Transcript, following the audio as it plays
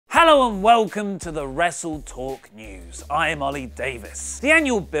Hello and welcome to the WrestleTalk News. I'm Ollie Davis. The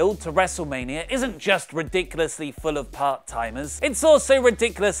annual build to WrestleMania isn't just ridiculously full of part-timers, it's also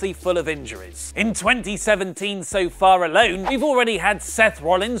ridiculously full of injuries. In 2017 so far alone, we've already had Seth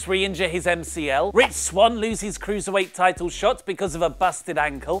Rollins re-injure his MCL, Rich Swann lose his Cruiserweight title shot because of a busted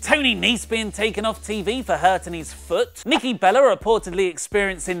ankle, Tony Nese being taken off TV for hurting his foot, Nikki Bella reportedly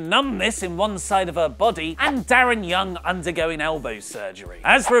experiencing numbness in one side of her body, and Darren Young undergoing elbow surgery.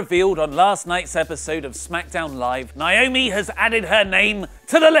 As revealed on last night's episode of SmackDown Live, Naomi has added her name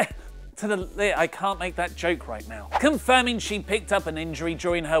to the list. I can't make that joke right now. Confirming she picked up an injury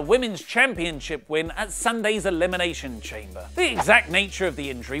during her Women's Championship win at Sunday's Elimination Chamber. The exact nature of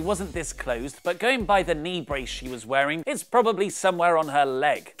the injury wasn't disclosed, but going by the knee brace she was wearing, it's probably somewhere on her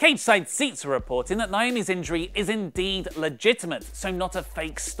leg. Cageside Seats are reporting that Naomi's injury is indeed legitimate, so not a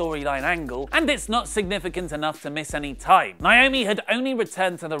fake storyline angle, and it's not significant enough to miss any time. Naomi had only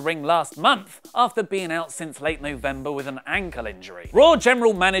returned to the ring last month after being out since late November with an ankle injury. Raw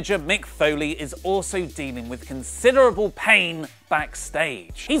General Manager Mick Foley is also dealing with considerable pain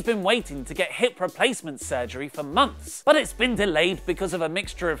backstage. He's been waiting to get hip replacement surgery for months, but it's been delayed because of a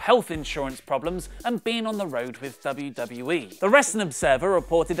mixture of health insurance problems and being on the road with WWE. The Wrestling Observer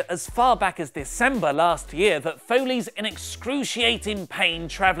reported as far back as December last year that Foley's in excruciating pain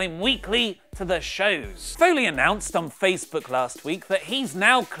traveling weekly to the shows. Foley announced on Facebook last week that he's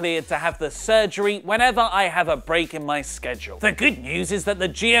now cleared to have the surgery whenever I have a break in my schedule. The good news is that the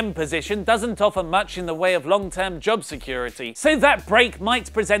GM position doesn't offer much in the way of long-term job security, so that break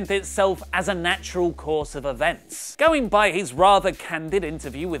might present itself as a natural course of events. Going by his rather candid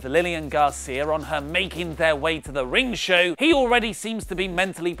interview with Lillian Garcia on her Making Their Way to the Ring show, he already seems to be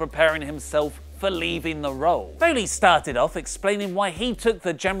mentally preparing himself for leaving the role. Foley started off explaining why he took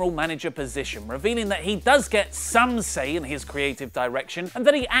the general manager position, revealing that he does get some say in his creative direction and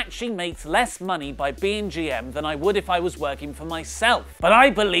that he actually makes less money by being GM than I would if I was working for myself. But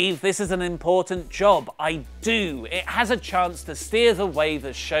I believe this is an important job. I do. It has a chance to steer the way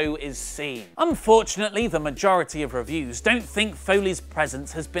the show is seen. Unfortunately, the majority of reviews don't think Foley's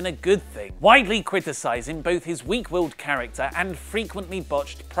presence has been a good thing, widely criticizing both his weak-willed character and frequently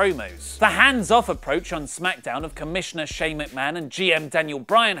botched promos. The hands-off approach on SmackDown of Commissioner Shane McMahon and GM Daniel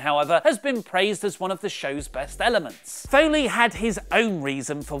Bryan, however, has been praised as one of the show's best elements. Foley had his own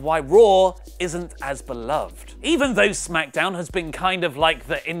reason for why Raw isn't as beloved. Even though SmackDown has been kind of like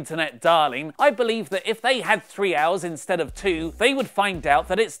the internet darling, I believe that if they had 3 hours instead of 2, they would find out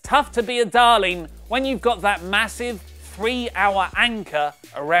that it's tough to be a darling when you've got that massive 3-hour anchor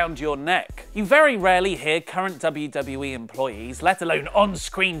around your neck. You very rarely hear current WWE employees, let alone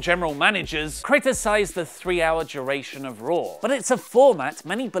on-screen general managers, criticize the 3-hour duration of Raw. But it's a format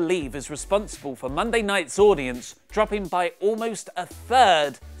many believe is responsible for Monday night's audience dropping by almost a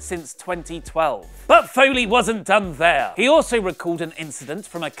third since 2012. But Foley wasn't done there. He also recalled an incident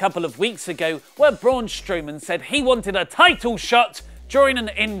from a couple of weeks ago where Braun Strowman said he wanted a title shot during an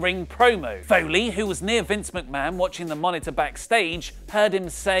in-ring promo. Foley, who was near Vince McMahon watching the monitor backstage, heard him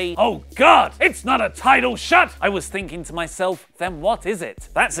say, "Oh God, it's not a title shot!" I was thinking to myself, then what is it?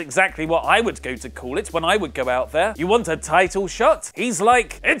 That's exactly what I would go to call it when I would go out there. You want a title shot? He's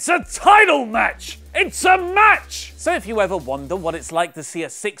like, it's a title match! It's a match! So if you ever wonder what it's like to see a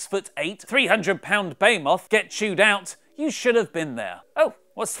 6'8", 300-pound behemoth get chewed out, you should have been there. Oh,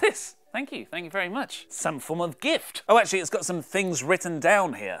 what's this? Thank you very much. Some form of gift. Oh, actually, it's got some things written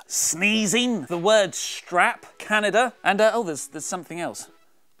down here. Sneezing, the word strap, Canada, and oh, there's something else.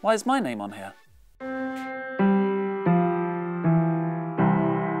 Why is my name on here?